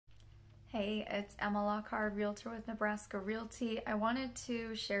Hey, it's Emma Lockard, Realtor with Nebraska Realty. I wanted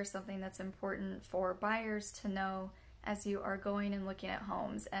to share something that's important for buyers to know as you are going and looking at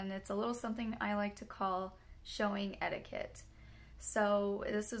homes, and it's a little something I like to call showing etiquette. So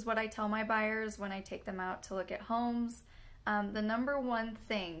this is what I tell my buyers when I take them out to look at homes. The number one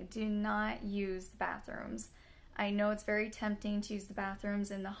thing, do not use the bathrooms. I know it's very tempting to use the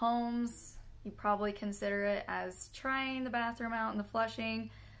bathrooms in the homes. You probably consider it as trying the bathroom out and the flushing,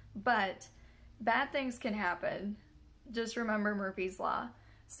 but bad things can happen. Just remember Murphy's Law.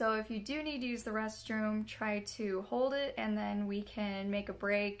 So if you do need to use the restroom, try to hold it and then we can make a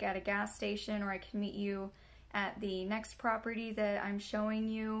break at a gas station, or I can meet you at the next property that I'm showing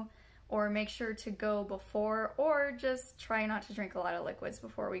you, or make sure to go before, or just try not to drink a lot of liquids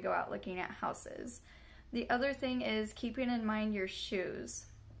before we go out looking at houses. The other thing is keeping in mind your shoes.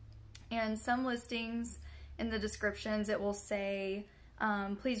 And some listings in the descriptions, it will say,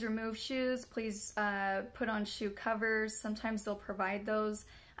 please remove shoes, please put on shoe covers. Sometimes they'll provide those.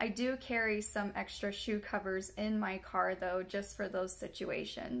 I do carry some extra shoe covers in my car though, just for those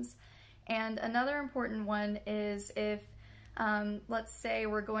situations. And another important one is if, let's say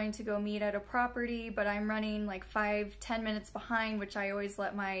we're going to go meet at a property, but I'm running like 5-10 minutes behind, which I always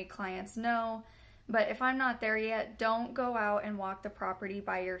let my clients know. But if I'm not there yet, don't go out and walk the property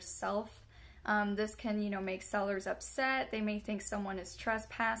by yourself. This can, make sellers upset. They may think someone is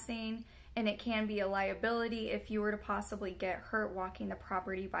trespassing, and it can be a liability if you were to possibly get hurt walking the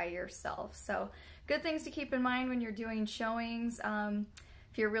property by yourself. So good things to keep in mind when you're doing showings.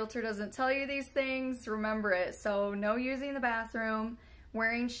 If your realtor doesn't tell you these things, remember it. So no using the bathroom,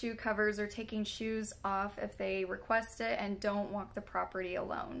 wearing shoe covers or taking shoes off if they request it, and don't walk the property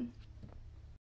alone.